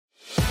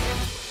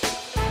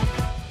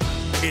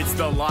It's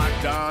the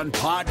Locked On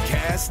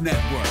Podcast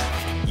Network,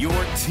 your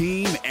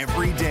team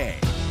every day.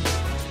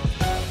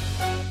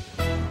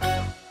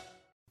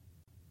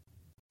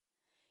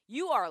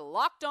 You are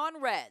Locked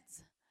On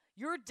Reds,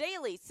 your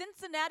daily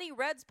Cincinnati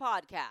Reds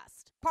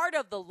podcast. Part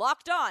of the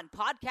Locked On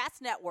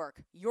Podcast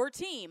Network, your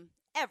team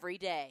every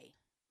day.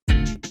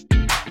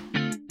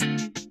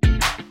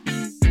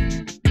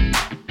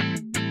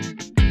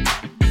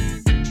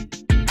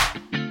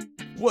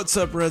 What's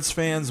up, Reds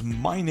fans?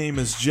 My name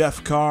is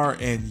Jeff Carr,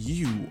 and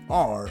you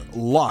are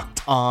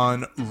Locked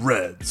On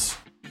Reds.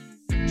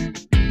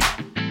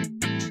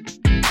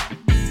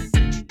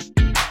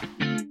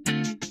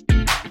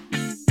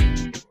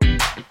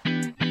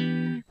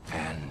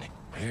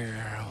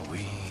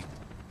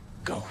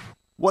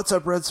 What's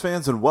up, Reds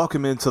fans, and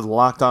welcome into the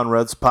Locked On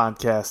Reds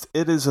podcast.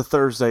 It is a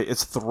Thursday.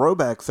 It's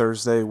Throwback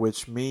Thursday,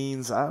 which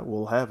means I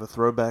will have a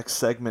throwback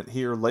segment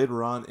here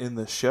later on in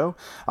the show.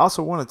 I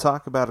also want to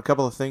talk about a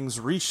couple of things,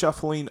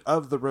 reshuffling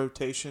of the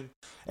rotation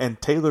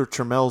and Taylor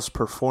Trammell's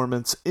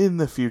performance in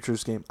the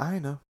Futures game. I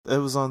know, it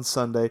was on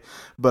Sunday,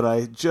 but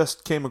I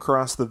just came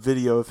across the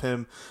video of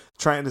him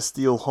trying to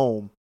steal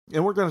home.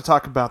 And we're going to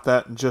talk about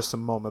that in just a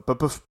moment. But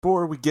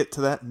before we get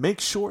to that,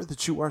 make sure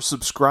that you are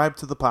subscribed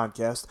to the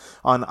podcast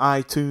on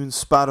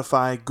iTunes,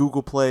 Spotify,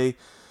 Google Play,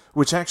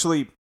 which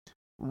actually,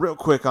 real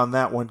quick on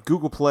that one,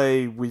 Google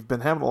Play, we've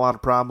been having a lot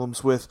of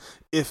problems with.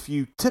 If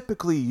you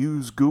typically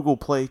use Google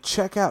Play,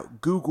 check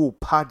out Google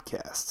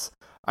Podcasts.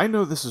 I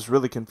know this is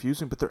really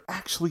confusing, but they're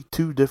actually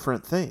two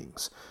different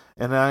things.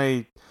 And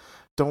I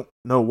don't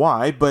know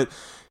why, but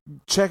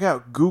check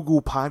out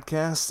Google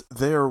Podcasts.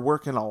 They're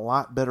working a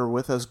lot better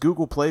with us.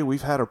 Google Play,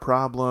 we've had a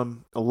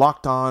problem. The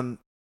Locked On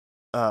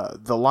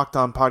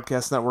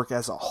Podcast Network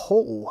as a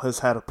whole has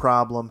had a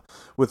problem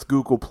with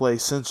Google Play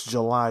since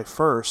July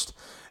 1st.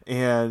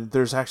 And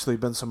there's actually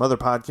been some other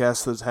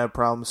podcasts that have had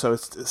problems. So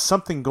it's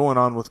something going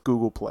on with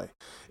Google Play.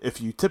 If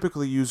you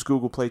typically use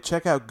Google Play,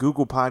 check out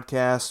Google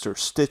Podcasts or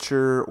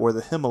Stitcher or the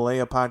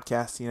Himalaya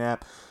podcasting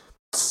app.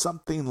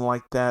 Something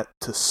like that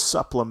to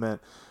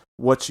supplement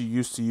what you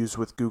used to use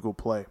with Google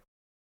Play,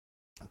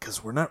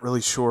 because we're not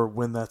really sure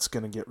when that's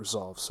going to get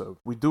resolved. So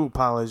we do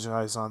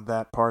apologize on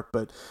that part,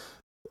 but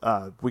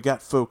we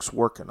got folks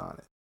working on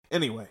it.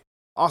 Anyway,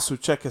 also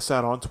check us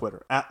out on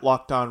Twitter, at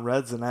Locked On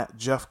Reds and at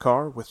Jeff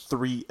Carr with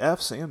 3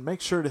 Fs, and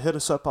make sure to hit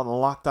us up on the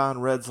Locked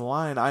On Reds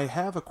line. I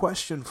have a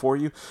question for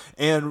you,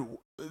 and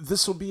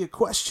this will be a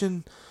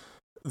question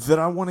that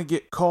I want to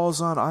get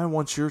calls on. I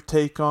want your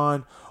take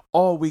on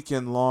all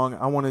weekend long.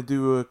 I want to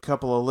do a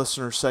couple of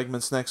listener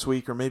segments next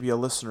week, or maybe a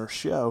listener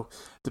show,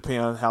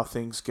 depending on how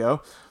things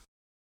go.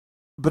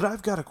 But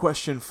I've got a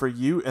question for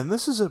you, and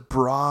this is a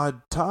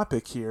broad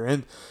topic here.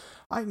 And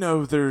I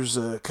know there's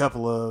a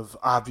couple of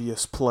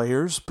obvious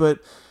players, but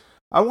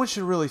I want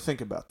you to really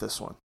think about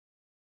this one.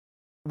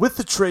 With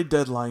the trade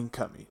deadline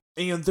coming,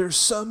 and there's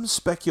some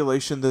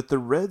speculation that the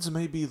Reds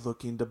may be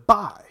looking to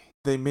buy.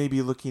 They may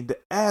be looking to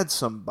add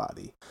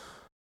somebody.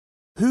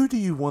 Who do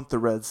you want the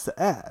Reds to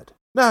add?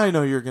 Now, I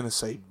know you're going to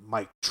say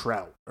Mike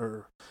Trout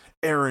or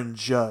Aaron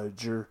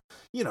Judge or,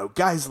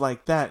 guys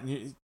like that.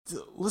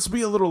 Let's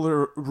be a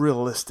little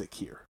realistic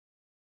here.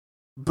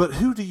 But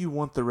who do you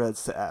want the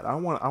Reds to add? I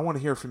want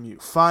to hear from you.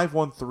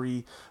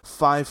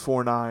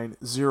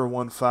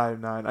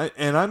 513-549-0159.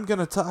 And I'm going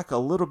to talk a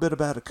little bit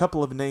about a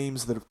couple of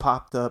names that have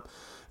popped up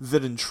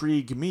that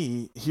intrigue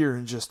me here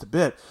in just a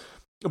bit.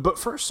 But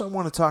first, I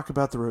want to talk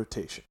about the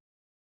rotation.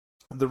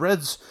 The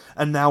Reds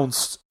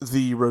announced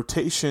the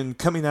rotation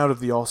coming out of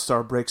the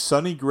All-Star break.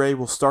 Sonny Gray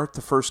will start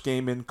the first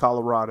game in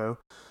Colorado,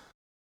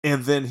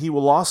 and then he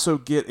will also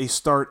get a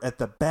start at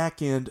the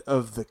back end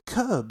of the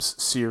Cubs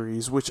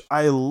series, which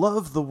I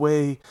love the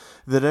way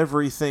that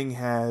everything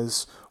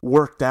has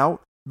worked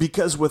out,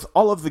 because with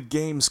all of the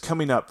games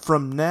coming up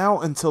from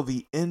now until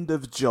the end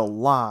of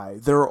July,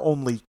 there are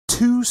only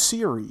 2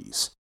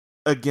 series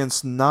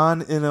against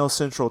non-NL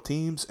Central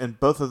teams, and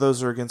both of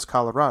those are against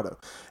Colorado.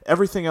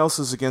 Everything else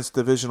is against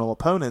divisional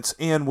opponents,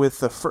 and with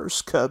the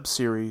first Cubs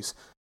series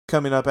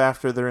coming up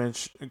after they're in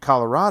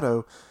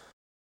Colorado,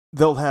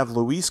 they'll have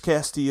Luis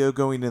Castillo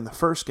going in the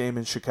first game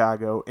in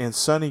Chicago and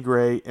Sonny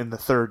Gray in the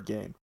third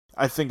game.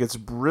 I think it's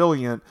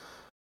brilliant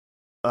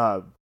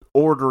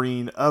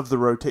ordering of the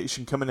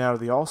rotation coming out of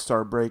the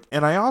All-Star break,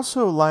 and I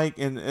also like,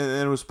 and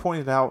it was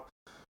pointed out,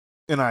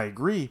 and I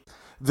agree,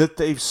 that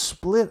they've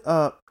split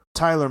up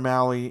Tyler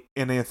Mahle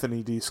and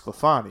Anthony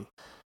DeSclafani.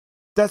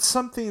 That's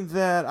something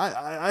that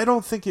I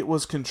don't think it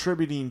was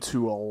contributing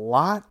to a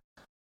lot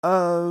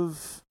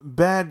of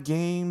bad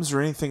games or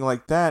anything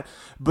like that,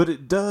 but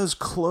it does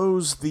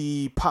close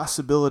the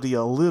possibility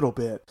a little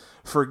bit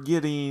for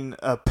getting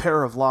a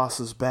pair of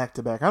losses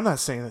back-to-back. I'm not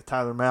saying that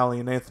Tyler Mahle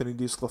and Anthony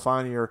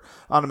DeSclafani are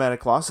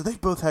automatic losses.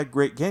 They've both had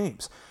great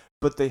games,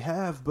 but they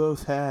have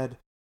both had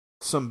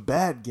some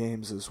bad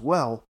games as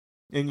well.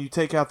 And you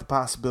take out the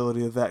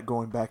possibility of that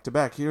going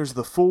back-to-back. Here's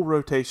the full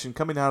rotation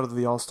coming out of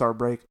the All-Star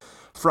break.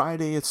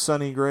 Friday, it's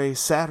Sonny Gray.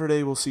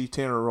 Saturday, we'll see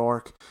Tanner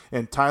Roark.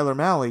 And Tyler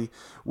Mahle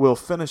will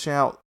finish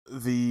out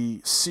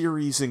the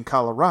series in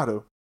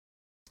Colorado.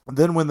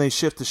 Then when they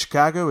shift to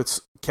Chicago,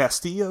 it's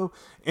Castillo,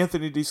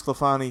 Anthony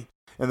DeSclafani,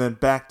 and then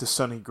back to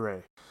Sonny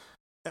Gray.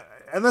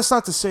 And that's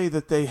not to say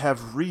that they have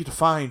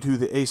redefined who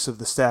the ace of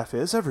the staff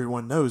is.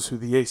 Everyone knows who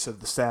the ace of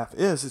the staff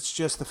is. It's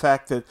just the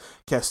fact that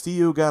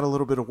Castillo got a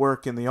little bit of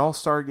work in the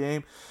All-Star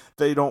game.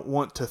 They don't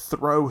want to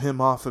throw him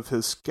off of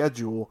his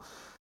schedule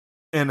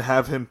and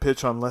have him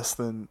pitch on less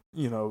than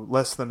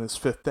his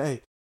fifth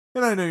day.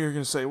 And I know you're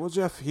going to say, well,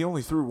 Jeff, he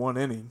only threw one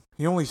inning.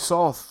 He only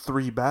saw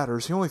 3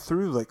 batters. He only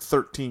threw like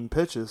 13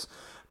 pitches.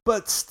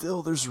 But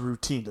still, there's a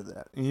routine to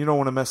that. And you don't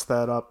want to mess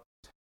that up.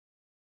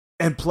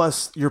 And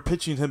plus, you're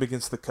pitching him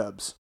against the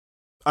Cubs.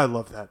 I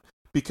love that.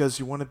 Because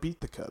you want to beat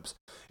the Cubs.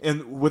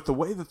 And with the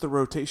way that the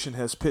rotation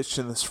has pitched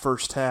in this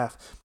first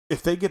half,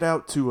 if they get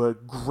out to a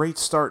great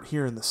start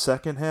here in the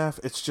second half,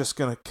 it's just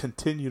going to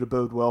continue to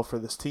bode well for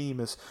this team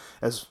as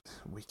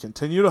we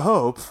continue to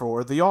hope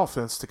for the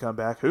offense to come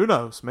back. Who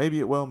knows? Maybe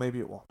it will, maybe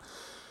it won't.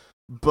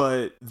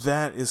 But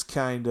that is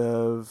kind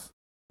of,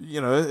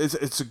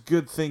 it's a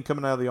good thing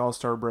coming out of the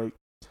All-Star break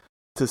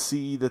to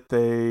see that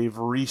they've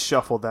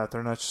reshuffled that.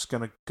 They're not just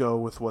going to go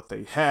with what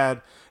they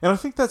had. And I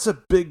think that's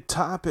a big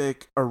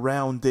topic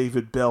around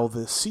David Bell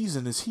this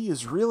season is he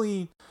is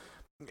willing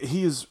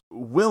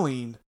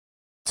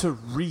to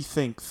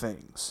rethink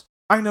things.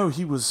 I know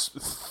he was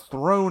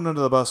thrown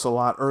under the bus a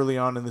lot early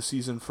on in the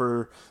season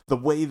for the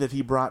way that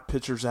he brought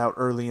pitchers out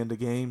early into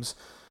games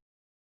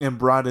and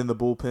brought in the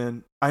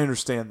bullpen. I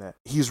understand that.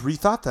 He's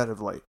rethought that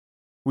of late.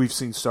 We've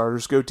seen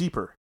starters go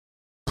deeper.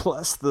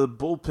 Plus, the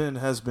bullpen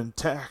has been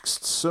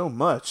taxed so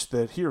much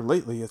that here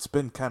lately it's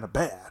been kind of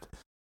bad.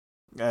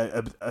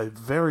 A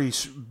very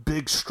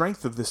big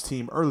strength of this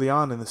team early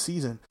on in the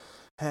season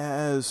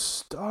has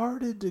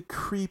started to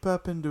creep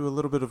up into a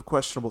little bit of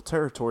questionable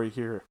territory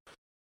here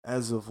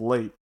as of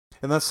late.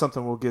 And that's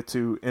something we'll get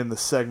to in the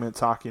segment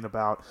talking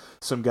about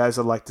some guys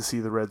I'd like to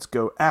see the Reds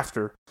go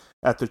after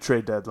at the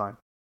trade deadline.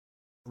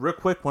 Real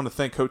quick, want to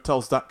thank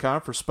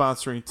Hotels.com for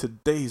sponsoring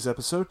today's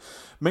episode.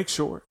 Make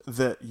sure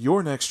that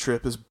your next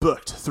trip is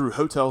booked through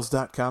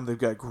Hotels.com. They've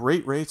got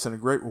great rates and a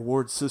great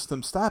reward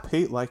system. Stop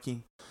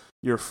hate-liking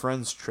your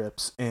friends'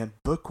 trips and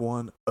book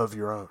one of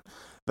your own.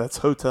 That's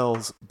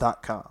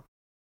Hotels.com.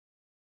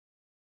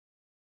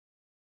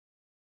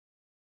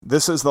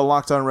 This is the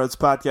Locked On Reds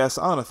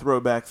podcast on a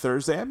Throwback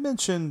Thursday. I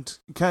mentioned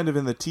kind of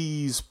in the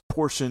tease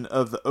portion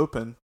of the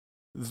open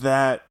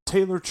that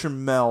Taylor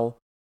Trammell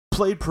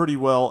played pretty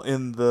well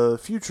in the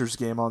Futures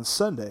game on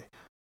Sunday.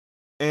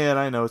 And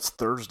I know it's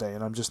Thursday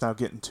and I'm just now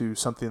getting to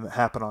something that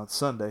happened on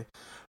Sunday.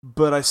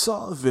 But I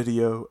saw a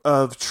video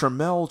of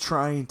Trammell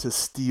trying to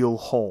steal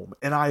home.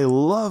 And I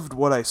loved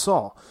what I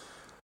saw.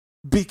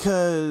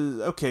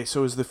 Because, okay, so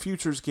it was the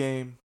Futures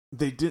game.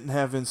 They didn't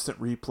have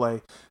instant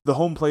replay. The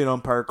home plate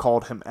umpire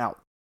called him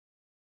out.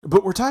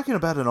 But we're talking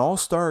about an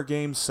all-star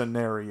game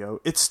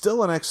scenario. It's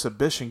still an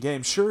exhibition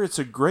game. Sure, it's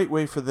a great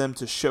way for them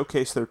to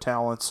showcase their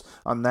talents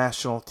on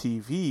national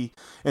TV.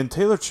 And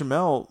Taylor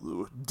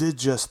Trammell did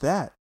just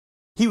that.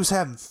 He was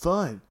having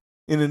fun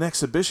in an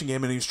exhibition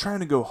game, and he was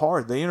trying to go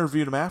hard. They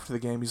interviewed him after the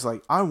game. He's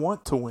like, I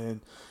want to win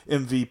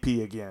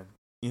MVP again.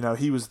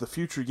 He was the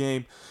Future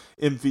Game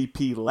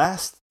MVP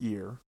last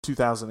year,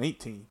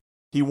 2018.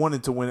 He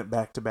wanted to win it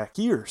back-to-back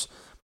years.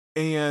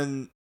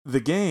 And the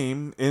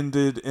game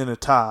ended in a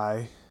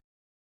tie.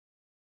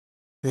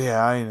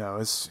 Yeah, I know,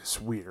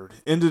 it's weird.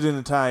 Ended in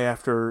a tie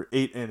after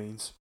 8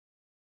 innings.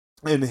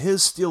 And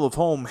his steal of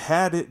home,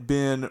 had it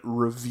been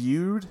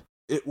reviewed,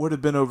 it would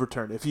have been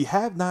overturned. If you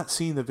have not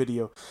seen the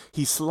video,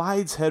 he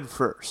slides head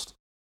first.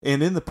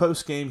 And in the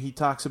postgame, he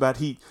talks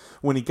about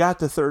when he got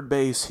to third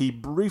base, he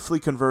briefly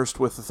conversed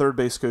with the third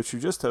base coach, who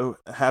just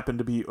happened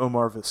to be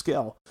Omar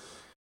Vizquel.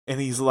 And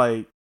he's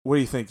like, what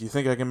do you think? You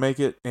think I can make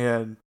it?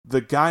 And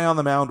the guy on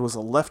the mound was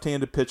a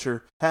left-handed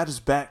pitcher, had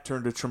his back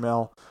turned to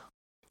Trammell,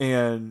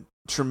 and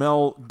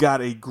Trammell got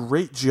a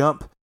great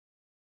jump,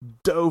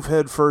 dove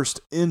head first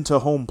into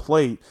home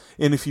plate.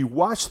 And if you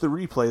watch the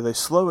replay, they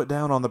slow it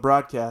down on the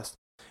broadcast,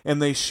 and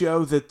they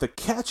show that the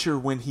catcher,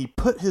 when he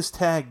put his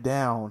tag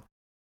down,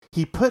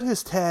 he put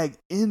his tag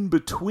in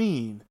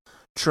between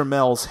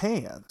Trammell's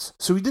hands.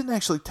 So he didn't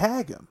actually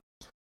tag him.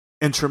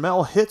 And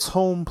Trammell hits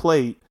home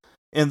plate.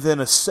 And then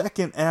a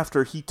second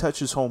after he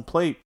touches home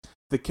plate,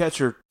 the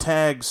catcher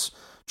tags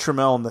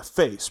Trammell in the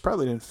face.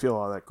 Probably didn't feel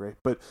all that great,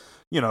 but,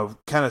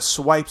 kind of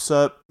swipes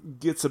up,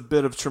 gets a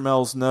bit of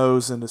Trammell's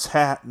nose and his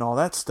hat and all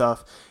that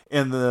stuff,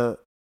 and the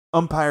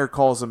umpire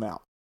calls him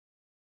out.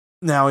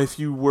 Now, if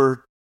you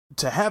were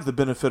to have the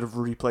benefit of a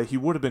replay, he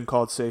would have been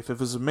called safe. If it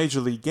was a major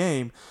league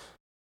game,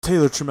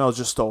 Taylor Trammell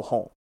just stole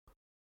home.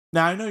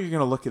 Now, I know you're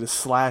going to look at his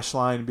slash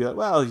line and be like,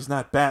 well, he's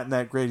not batting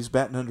that great. He's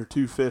batting under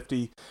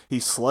 250.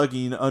 He's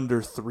slugging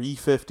under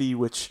 350,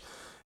 which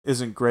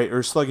isn't great.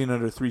 Or slugging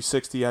under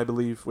 360, I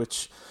believe,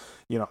 which,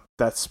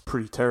 that's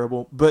pretty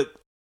terrible. But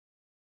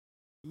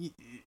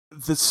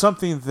that's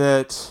something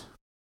that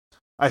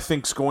I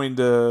think is going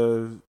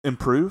to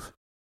improve.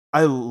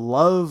 I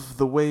love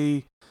the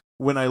way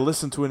when I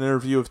listen to an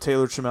interview of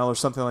Taylor Trammell or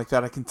something like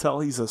that, I can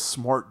tell he's a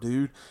smart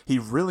dude. He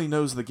really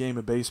knows the game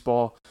of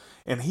baseball.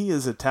 and he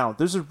is a talent.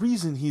 There's a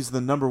reason he's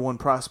the number one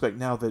prospect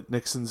now that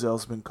Nick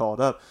Senzel's been called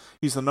up.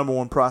 He's the number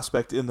one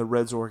prospect in the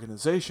Reds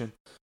organization.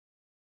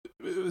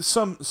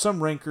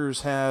 Some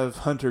rankers have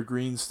Hunter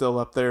Green still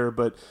up there,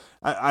 but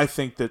I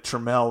think that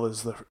Trammell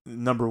is the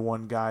number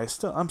one guy.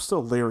 I'm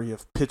still leery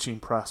of pitching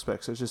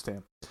prospects. I just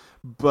am.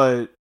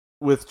 But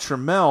with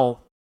Trammell,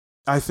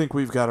 I think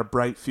we've got a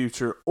bright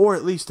future, or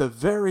at least a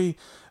very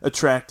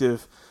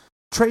attractive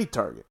trade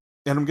target.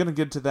 And I'm going to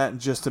get to that in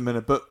just a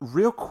minute. But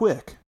real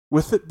quick,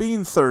 with it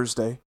being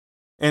Thursday,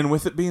 and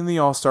with it being the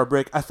All-Star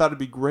break, I thought it'd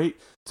be great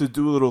to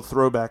do a little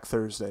Throwback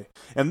Thursday.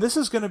 And this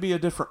is going to be a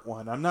different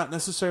one. I'm not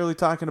necessarily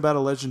talking about a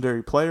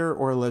legendary player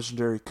or a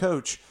legendary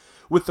coach.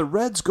 With the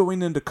Reds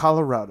going into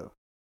Colorado,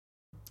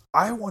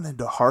 I wanted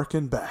to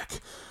harken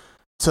back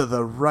to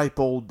the ripe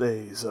old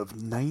days of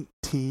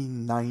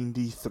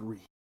 1993.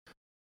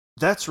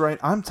 That's right,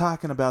 I'm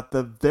talking about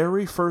the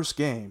very first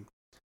game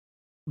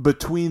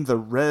between the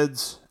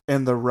Reds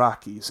and the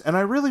Rockies. And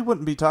I really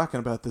wouldn't be talking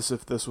about this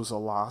if this was a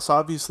loss.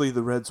 Obviously,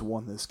 the Reds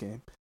won this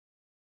game.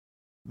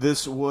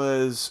 This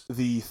was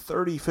the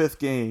 35th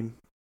game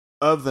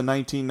of the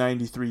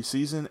 1993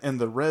 season, and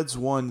the Reds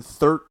won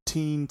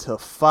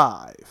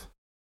 13-5.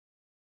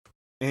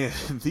 And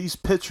these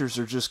pitchers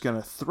are just going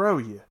to throw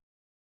you.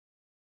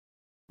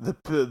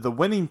 The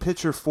winning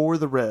pitcher for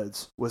the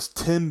Reds was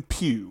Tim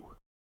Pugh.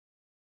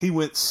 He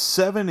went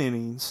 7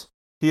 innings.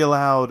 He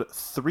allowed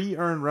 3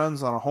 earned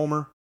runs on a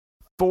homer,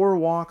 4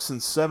 walks,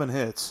 and 7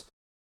 hits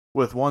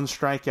with 1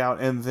 strikeout.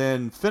 And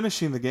then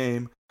finishing the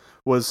game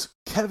was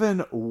Kevin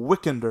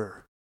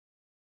Wickender.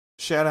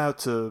 Shout out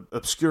to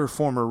obscure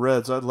former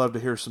Reds. I'd love to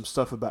hear some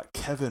stuff about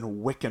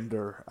Kevin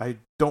Wickender. I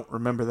don't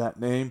remember that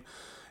name,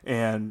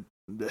 and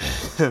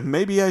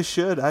maybe I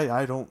should.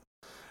 I don't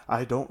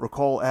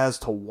recall as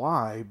to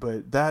why,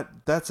 but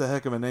that's a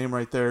heck of a name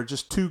right there.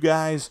 Just 2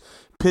 guys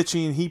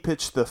pitching. He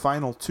pitched the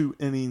final 2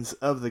 innings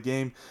of the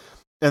game.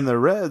 And the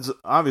Reds,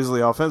 obviously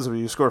offensively,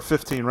 you score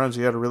 15 runs,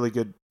 you had a really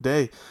good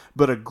day.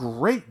 But a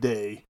great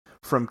day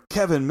from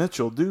Kevin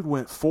Mitchell. Dude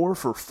went 4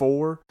 for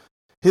 4.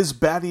 His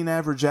batting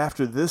average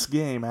after this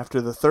game, after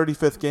the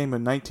 35th game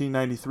in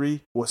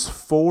 1993, was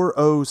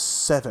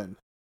 .407.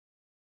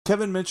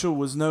 Kevin Mitchell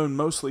was known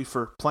mostly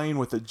for playing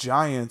with the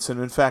Giants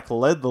and in fact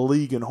led the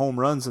league in home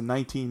runs in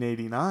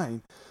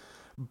 1989.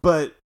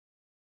 But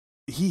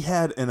he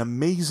had an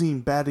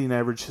amazing batting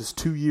average his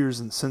 2 years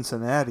in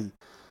Cincinnati.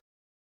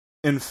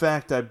 In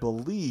fact, I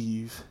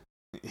believe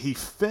he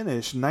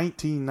finished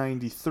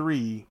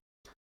 1993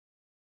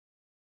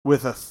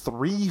 with a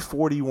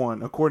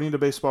 .341. According to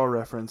Baseball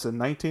Reference, in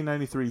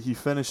 1993, he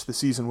finished the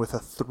season with a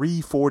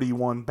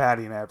 .341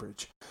 batting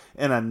average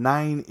and a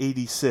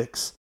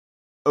 .986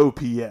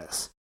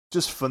 OPS.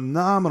 Just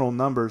phenomenal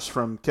numbers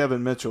from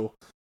Kevin Mitchell.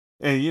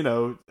 And, you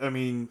know, I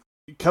mean,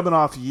 coming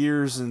off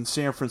years in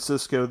San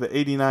Francisco, the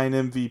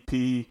 89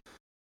 MVP,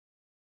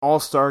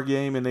 All-Star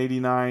game in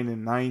 89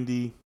 and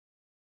 90.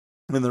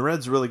 And the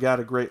Reds really got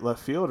a great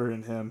left fielder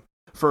in him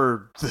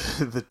for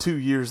the 2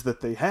 years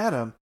that they had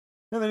him.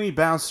 And then he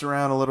bounced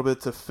around a little bit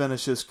to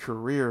finish his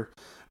career.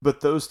 But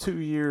those 2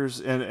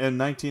 years in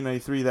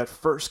 1993, that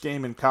first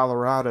game in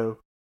Colorado,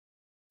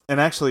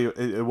 and actually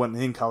it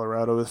wasn't in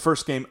Colorado, the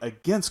first game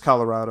against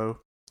Colorado,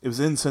 it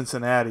was in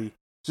Cincinnati.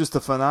 Just a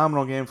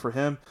phenomenal game for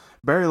him.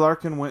 Barry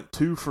Larkin went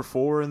 2 for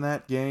 4 in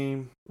that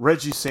game.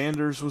 Reggie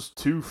Sanders was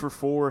 2 for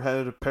 4,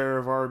 had a pair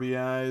of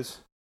RBIs.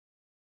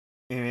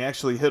 And he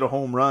actually hit a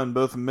home run.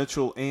 Both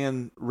Mitchell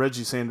and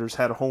Reggie Sanders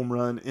had a home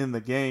run in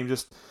the game.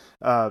 Just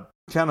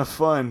kind of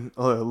fun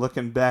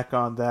looking back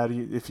on that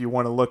if you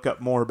want to look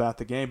up more about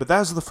the game. But that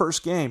was the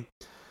first game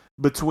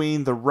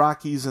between the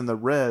Rockies and the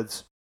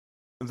Reds.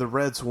 The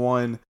Reds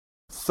won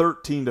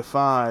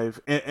 13-5.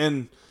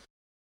 And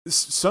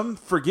some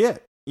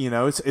forget, you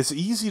know, it's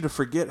easy to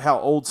forget how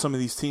old some of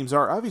these teams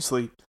are.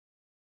 Obviously,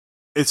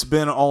 it's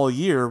been all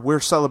year.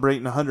 We're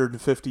celebrating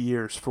 150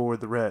 years for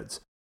the Reds.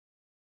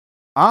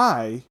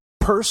 I,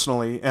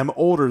 personally, am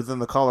older than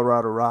the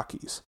Colorado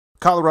Rockies.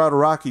 Colorado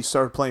Rockies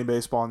started playing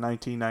baseball in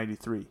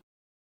 1993.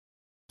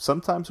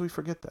 Sometimes we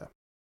forget that.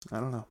 I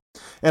don't know.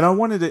 And I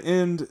wanted to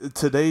end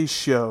today's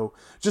show,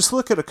 just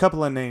look at a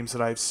couple of names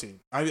that I've seen.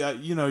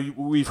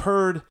 We've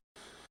heard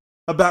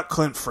about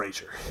Clint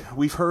Frazier.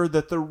 We've heard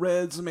that the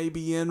Reds may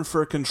be in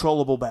for a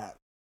controllable bat.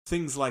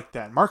 Things like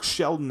that. Mark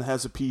Sheldon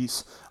has a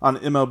piece on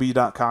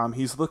MLB.com.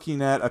 He's looking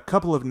at a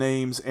couple of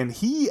names, and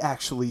he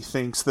actually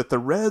thinks that the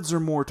Reds are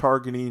more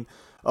targeting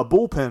a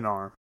bullpen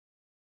arm.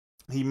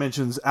 He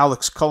mentions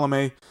Alex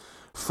Colomé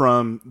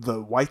from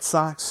the White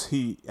Sox.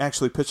 He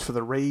actually pitched for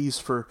the Rays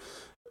for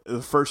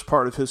the first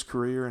part of his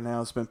career, and now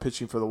has been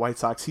pitching for the White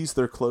Sox. He's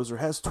their closer,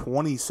 has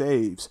 20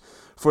 saves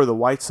for the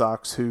White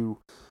Sox, who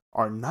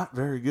are not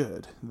very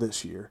good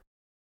this year.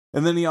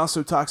 And then he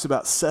also talks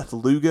about Seth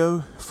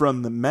Lugo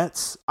from the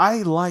Mets.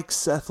 I like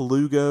Seth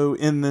Lugo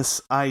in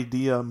this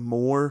idea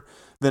more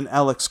than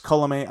Alex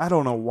Colomé. I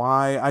don't know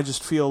why. I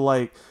just feel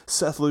like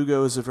Seth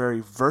Lugo is a very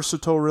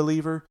versatile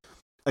reliever,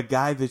 a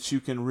guy that you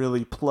can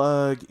really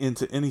plug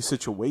into any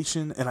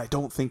situation, and I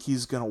don't think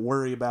he's going to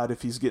worry about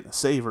if he's getting a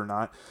save or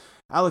not.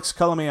 Alex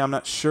Colomé, I'm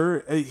not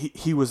sure.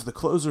 He was the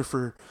closer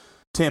for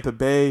Tampa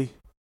Bay,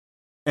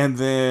 and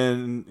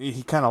then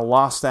he kind of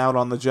lost out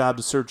on the job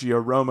to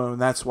Sergio Romo,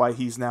 and that's why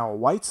he's now a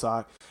White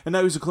Sox, and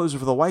now he's a closer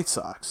for the White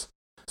Sox.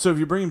 So if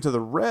you bring him to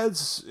the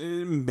Reds,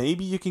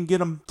 maybe you can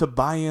get him to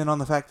buy in on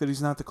the fact that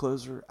he's not the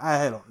closer.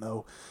 I don't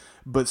know.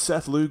 But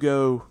Seth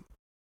Lugo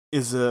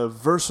is a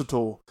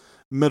versatile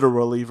middle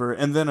reliever.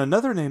 And then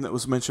another name that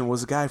was mentioned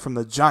was a guy from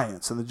the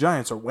Giants, and the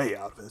Giants are way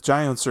out of it. The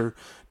Giants are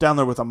down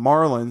there with the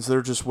Marlins.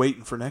 They're just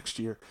waiting for next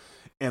year.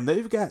 And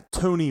they've got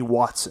Tony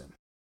Watson.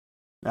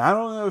 Now, I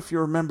don't know if you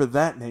remember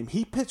that name.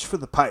 He pitched for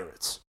the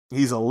Pirates.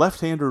 He's a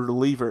left-handed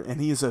reliever, and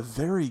he is a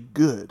very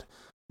good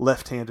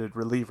left-handed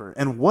reliever.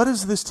 And what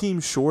is this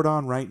team short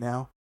on right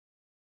now?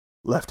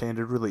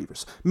 Left-handed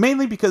relievers.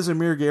 Mainly because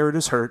Amir Garrett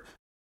is hurt,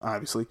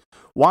 obviously.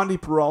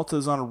 Wandy Peralta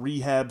is on a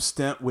rehab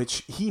stint,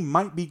 which he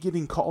might be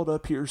getting called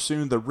up here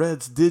soon. The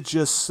Reds did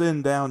just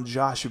send down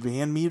Josh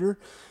Van Meter,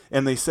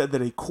 and they said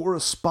that a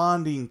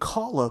corresponding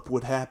call-up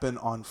would happen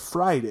on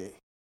Friday.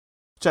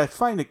 Which I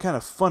find it kind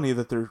of funny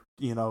that they're,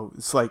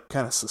 it's like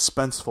kind of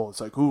suspenseful.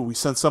 It's like, ooh, we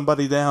sent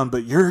somebody down,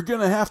 but you're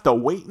going to have to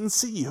wait and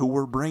see who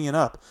we're bringing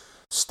up.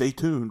 Stay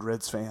tuned,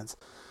 Reds fans.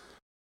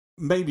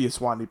 Maybe it's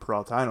Wandy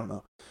Peralta, I don't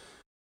know.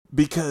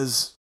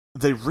 Because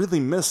they really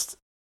missed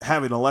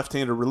having a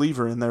left-handed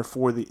reliever in there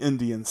for the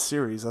Indians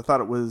series. I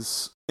thought it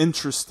was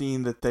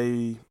interesting that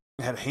they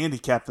had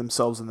handicapped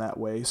themselves in that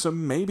way. So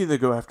maybe they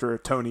go after a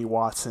Tony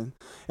Watson.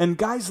 And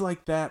guys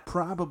like that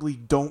probably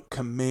don't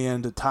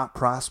command a top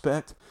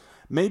prospect.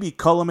 Maybe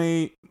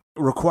Colomé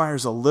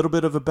requires a little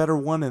bit of a better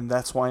one, and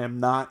that's why I'm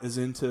not as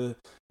into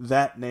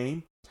that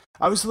name.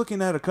 I was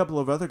looking at a couple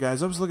of other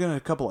guys. I was looking at a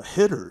couple of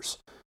hitters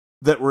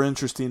that were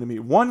interesting to me.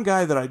 One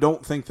guy that I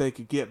don't think they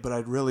could get, but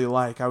I'd really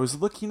like. I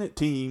was looking at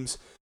teams,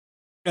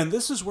 and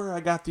this is where I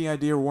got the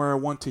idea where I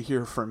want to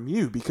hear from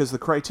you, because the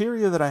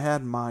criteria that I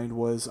had in mind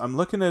was I'm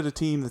looking at a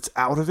team that's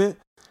out of it,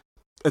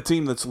 a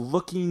team that's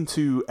looking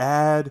to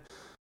add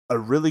a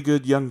really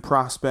good young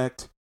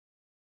prospect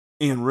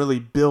and really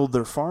build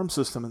their farm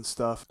system and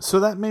stuff. So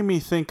that made me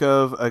think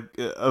of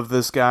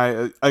this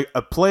guy,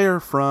 a player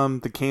from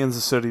the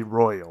Kansas City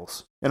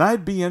Royals. And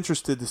I'd be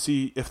interested to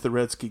see if the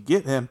Reds could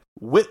get him,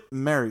 Whit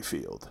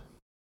Merrifield.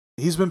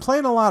 He's been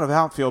playing a lot of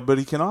outfield, but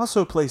he can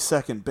also play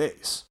second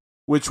base,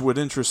 which would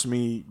interest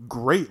me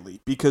greatly,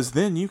 because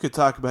then you could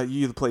talk about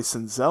you either play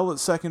Senzel at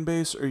second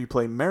base or you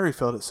play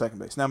Merrifield at second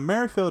base. Now,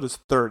 Merrifield is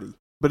 30,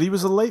 but he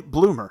was a late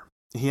bloomer.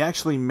 He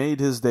actually made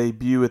his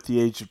debut at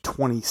the age of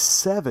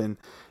 27,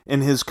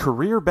 and his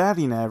career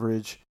batting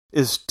average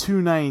is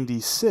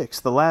 .296.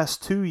 The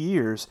last 2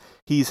 years,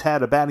 he's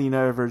had a batting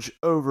average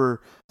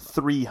over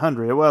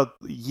 300. Well,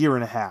 a year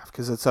and a half,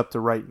 because it's up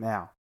to right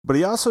now. But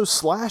he also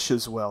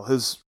slashes well.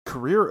 His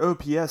career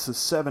OPS is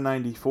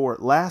 .794.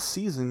 Last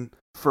season,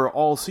 for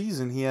all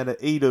season, he had an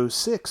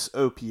 .806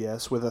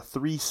 OPS with a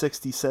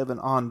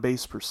 .367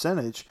 on-base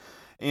percentage,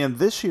 and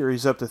this year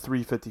he's up to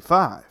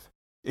 .355.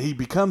 He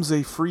becomes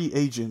a free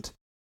agent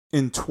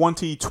in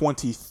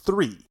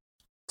 2023.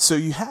 So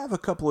you have a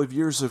couple of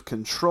years of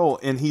control,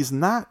 and he's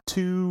not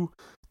too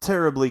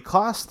terribly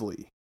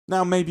costly.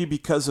 Now, maybe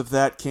because of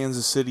that,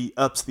 Kansas City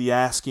ups the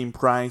asking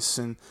price,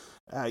 and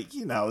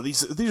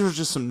these are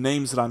just some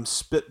names that I'm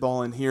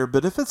spitballing here.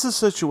 But if it's a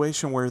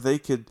situation where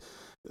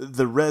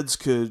the Reds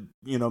could,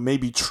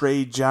 maybe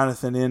trade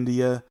Jonathan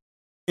India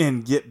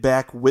and get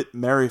back Whit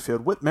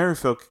Merrifield. Whit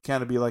Merrifield could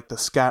kind of be like the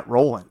Scott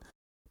Rowland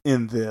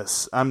in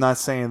this. I'm not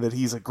saying that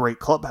he's a great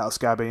clubhouse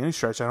guy by any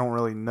stretch. I don't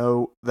really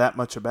know that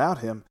much about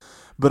him.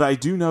 But I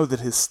do know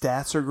that his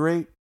stats are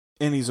great,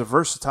 and he's a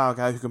versatile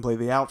guy who can play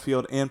the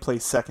outfield and play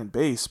second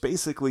base,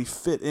 basically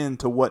fit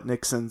into what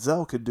Nick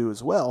Senzel could do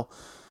as well.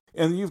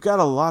 And you've got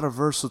a lot of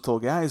versatile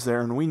guys there,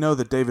 and we know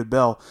that David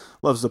Bell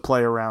loves to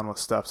play around with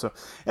stuff. So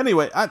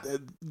anyway,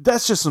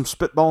 that's just some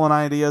spitballing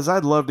ideas.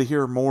 I'd love to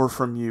hear more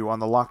from you on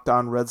the Locked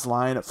On Reds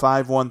line at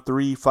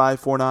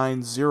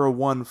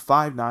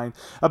 513-549-0159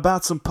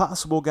 about some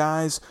possible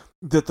guys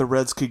that the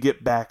Reds could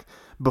get back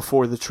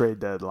before the trade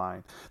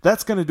deadline.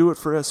 That's going to do it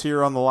for us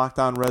here on the Locked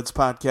On Reds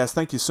podcast.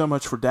 Thank you so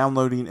much for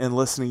downloading and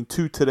listening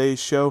to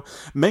today's show.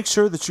 Make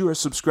sure that you are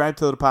subscribed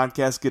to the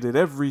podcast. Get it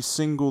every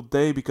single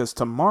day, because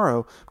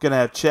tomorrow I'm going to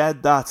have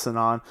Chad Dotson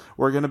on.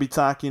 We're going to be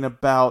talking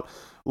about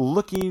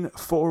looking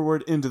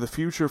forward into the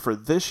future for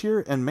this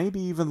year and maybe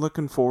even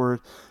looking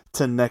forward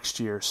to next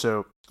year.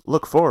 So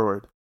look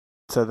forward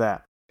to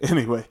that.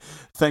 Anyway,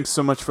 thanks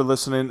so much for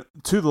listening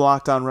to the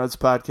Locked On Reds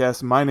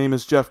podcast. My name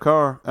is Jeff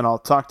Carr, and I'll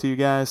talk to you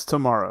guys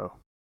tomorrow.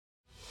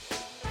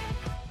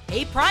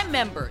 Hey, Prime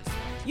members,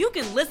 you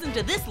can listen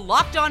to this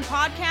Locked On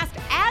podcast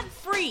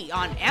ad-free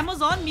on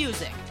Amazon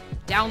Music.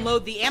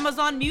 Download the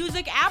Amazon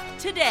Music app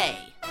today.